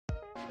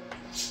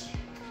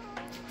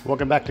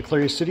Welcome back to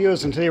Clary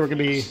Studios, and today we're going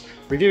to be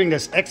reviewing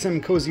this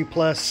XMCOSY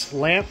Plus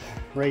lamp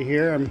right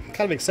here. I'm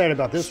kind of excited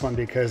about this one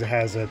because it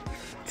has a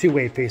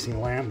two-way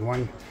facing lamp,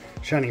 one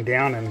shining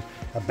down and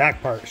a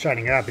back part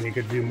shining up, and you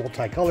could do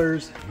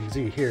multi-colors. You can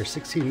see here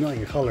 16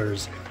 million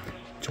colors,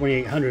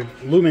 2800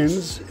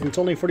 lumens, and it's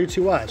only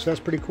 42 watts, so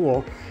that's pretty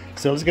cool.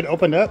 So let's get it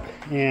opened up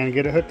and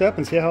get it hooked up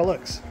and see how it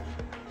looks.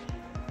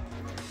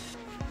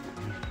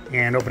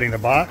 And opening the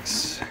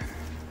box.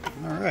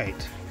 All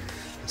right.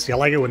 See, I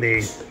like it when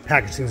they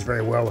package things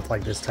very well with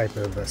like this type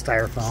of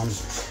styrofoam,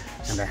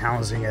 and the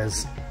housing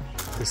is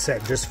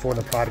set just for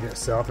the product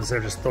itself instead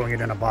of just throwing it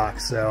in a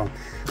box. So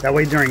that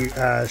way during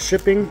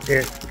shipping,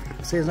 it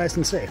stays nice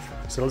and safe.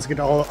 So let's get it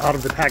all out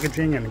of the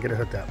packaging and get it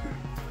hooked up.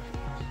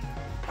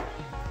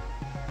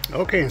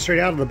 Okay, and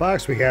straight out of the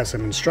box we have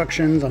some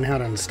instructions on how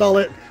to install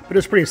it, but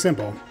it's pretty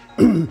simple.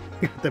 You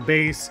got the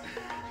base,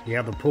 you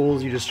have the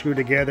pulls you just screw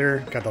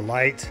together, got the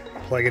light,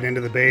 plug it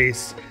into the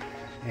base,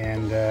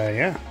 and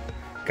yeah.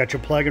 Got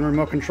your plug and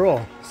remote control.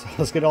 So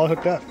let's get it all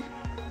hooked up.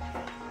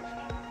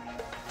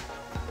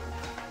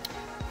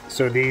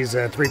 So these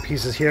three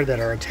pieces here that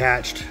are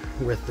attached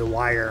with the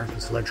wire,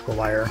 this electrical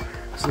wire.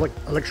 This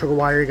electrical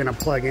wire you're going to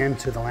plug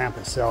into the lamp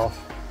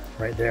itself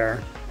right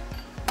there.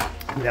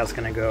 And that's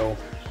going to go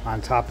on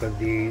top of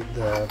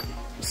the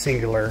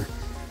singular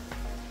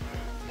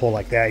pull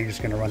like that. You're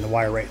just going to run the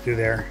wire right through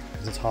there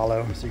because it's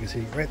hollow. So you can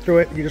see right through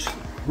it. You just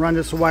run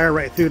this wire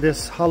right through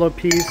this hollow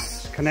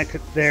piece, connect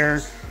it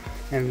there.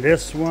 And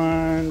this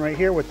one right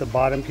here with the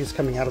bottom piece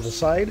coming out of the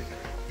side,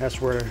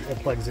 that's where it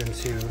plugs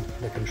into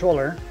the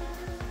controller.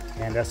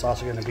 And that's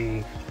also going to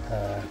be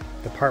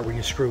the part where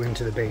you screw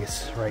into the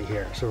base right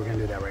here. So we're going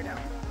to do that right now.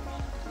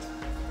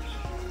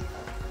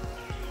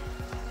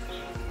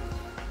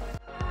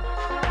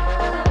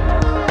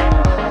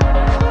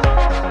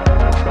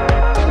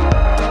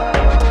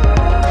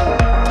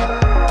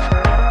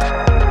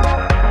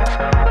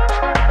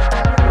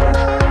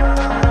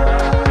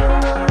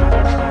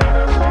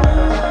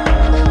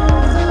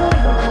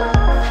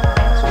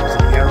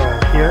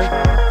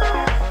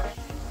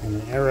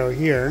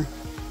 Here,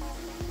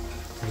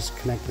 just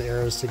connect the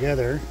arrows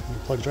together and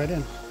it plugs right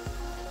in.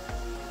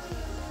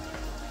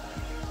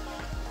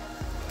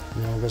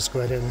 And then we'll just go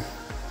ahead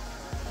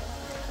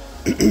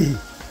and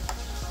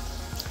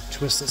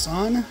twist this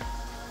on.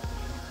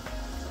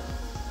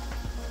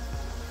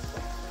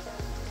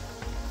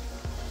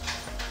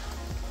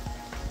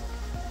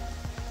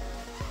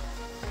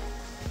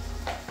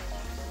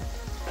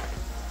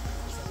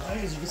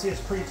 As you can see,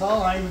 it's pretty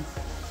tall. I'm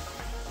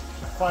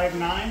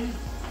 5'9".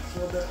 A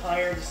little bit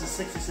higher. This is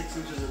 66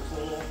 inches in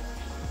total,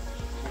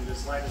 and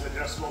this light is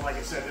adjustable. Like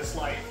I said, this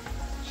light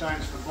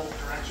shines from both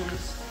directions,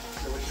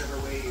 so whichever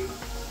way you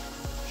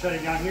shut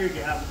it down here, you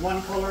can have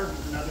one color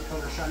with another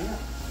color shining up.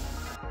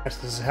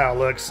 This is how it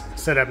looks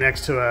set up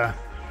next to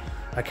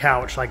a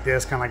couch like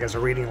this, kind of like as a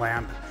reading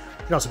lamp.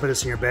 You can also put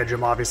this in your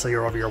bedroom, obviously,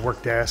 or over your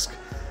work desk.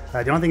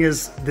 The only thing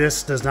is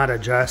this does not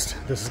adjust.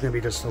 This is going to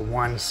be just a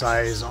one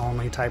size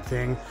only type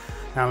thing,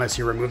 unless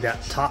you remove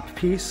that top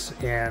piece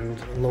and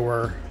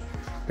lower.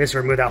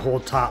 Basically remove that whole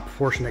top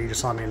portion that you just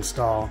saw me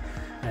install,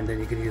 and then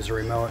you can use the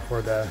remote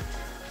or the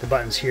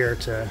buttons here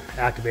to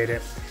activate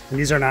it. And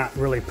these are not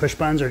really push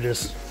buttons, they're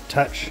just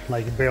touch,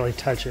 like you barely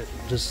touch it,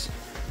 just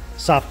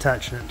soft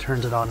touch, and it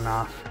turns it on and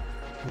off.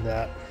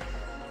 That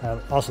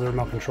also the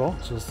remote control.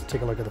 So let's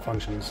take a look at the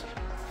functions.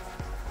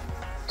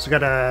 So we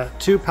got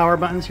two power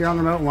buttons here on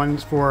the remote.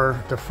 One's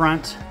for the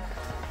front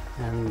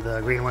and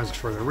the green one's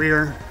for the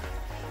rear.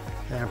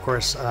 And of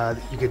course,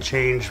 you could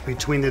change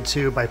between the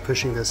two by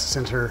pushing this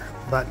center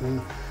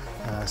button.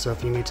 So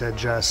if you need to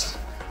adjust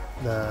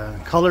the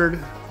colored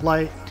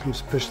light, you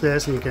just push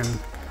this and you can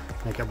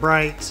make it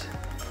bright,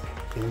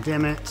 you can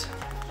dim it.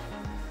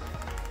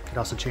 You can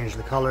also change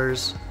the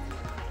colors.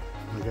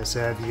 Like I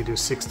said, you can do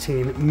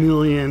 16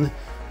 million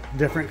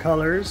different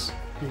colors.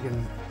 You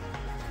can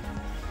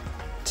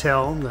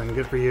tell, then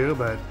good for you,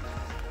 but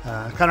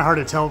it's kind of hard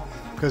to tell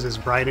because it's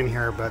bright in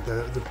here, but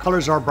the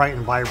colors are bright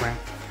and vibrant.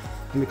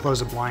 Let me close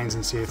the blinds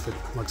and see if it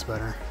looks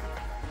better.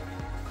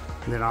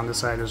 And then on this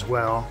side as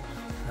well.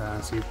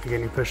 So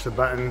again, you push the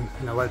button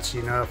and it lets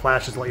you know,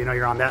 flashes to let you know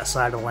you're on that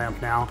side of the lamp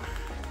now.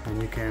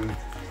 And you can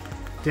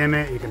dim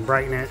it, you can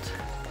brighten it.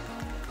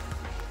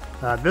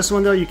 This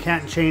one though, you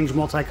can't change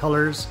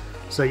multicolors.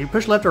 So you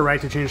push left or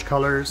right to change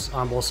colors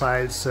on both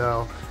sides.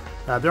 So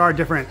there are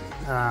different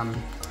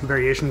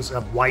variations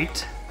of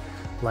white.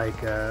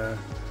 Like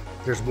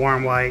there's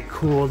warm white,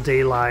 cool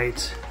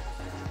daylight,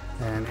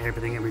 and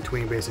everything in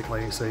between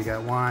basically. So you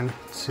got 1,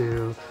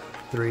 2,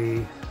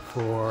 3,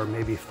 4,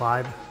 maybe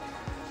 5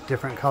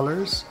 different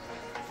colors.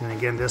 And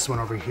again, this one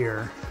over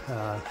here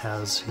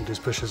has, you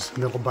just push this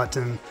middle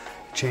button,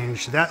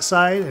 change to that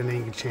side, and then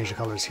you can change the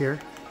colors here,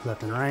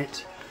 left and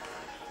right.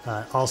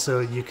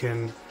 Also, you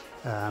can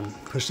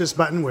push this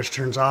button, which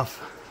turns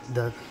off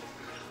the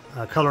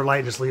color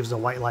light, just leaves the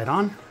white light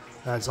on.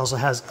 It also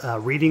has a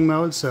reading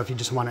mode, so if you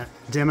just want it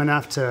dim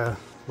enough to,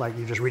 like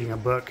you're just reading a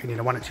book and you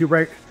don't want it too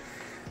bright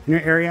in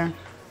your area,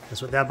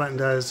 that's what that button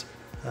does.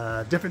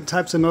 Different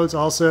types of modes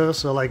also,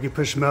 so like you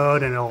push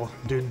mode and it'll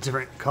do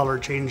different color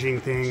changing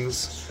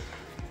things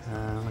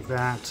like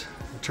that.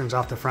 It turns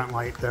off the front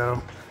light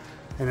though.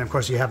 And then of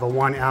course you have a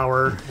 1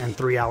 hour and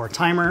 3 hour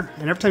timer,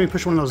 and every time you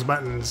push one of those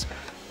buttons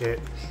it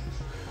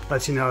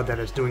lets you know that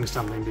it's doing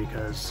something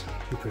because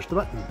you push the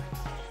button.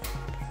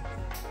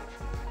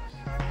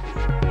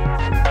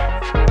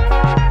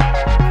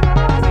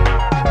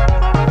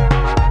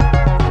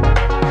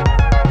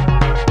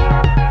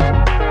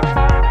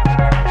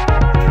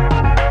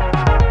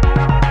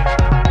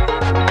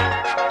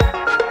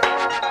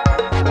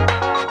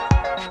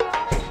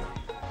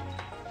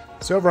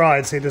 So overall,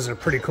 I'd say this is a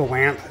pretty cool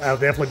lamp. I'll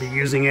definitely be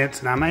using it,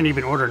 and I might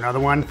even order another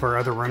one for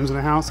other rooms in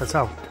the house. That's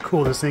how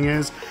cool this thing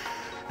is.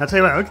 I'll tell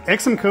you what,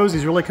 XMCOSY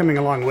is really coming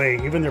a long way.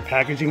 Even their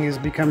packaging has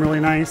become really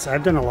nice.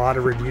 I've done a lot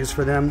of reviews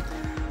for them.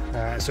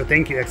 So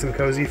thank you,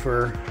 XMCOSY,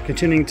 for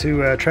continuing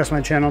to trust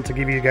my channel to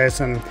give you guys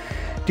some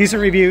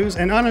decent reviews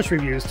and honest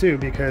reviews too,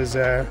 because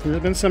there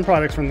have been some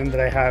products from them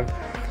that I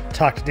have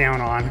talked down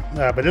on.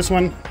 But this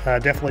one,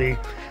 definitely,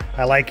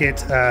 I like it.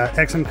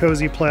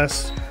 XMCOSY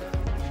Plus.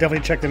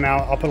 Definitely check them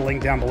out. I'll put a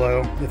link down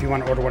below if you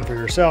want to order one for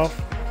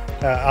yourself.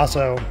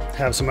 Also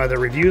have some other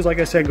reviews, like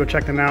I said, go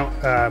check them out.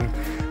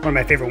 One of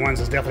my favorite ones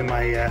is definitely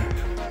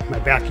my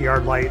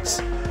backyard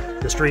lights,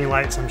 the string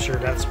lights. I'm sure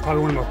that's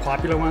probably one of the more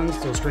popular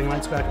ones, those string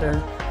lights back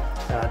there.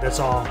 That's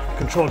all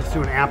controlled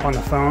through an app on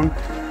the phone.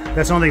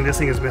 That's the only thing this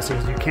thing is missing,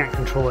 is you can't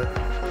control it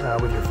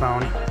with your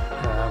phone,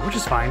 which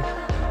is fine.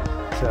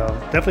 So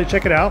definitely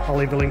check it out. I'll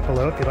leave the link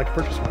below if you'd like to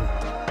purchase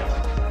one.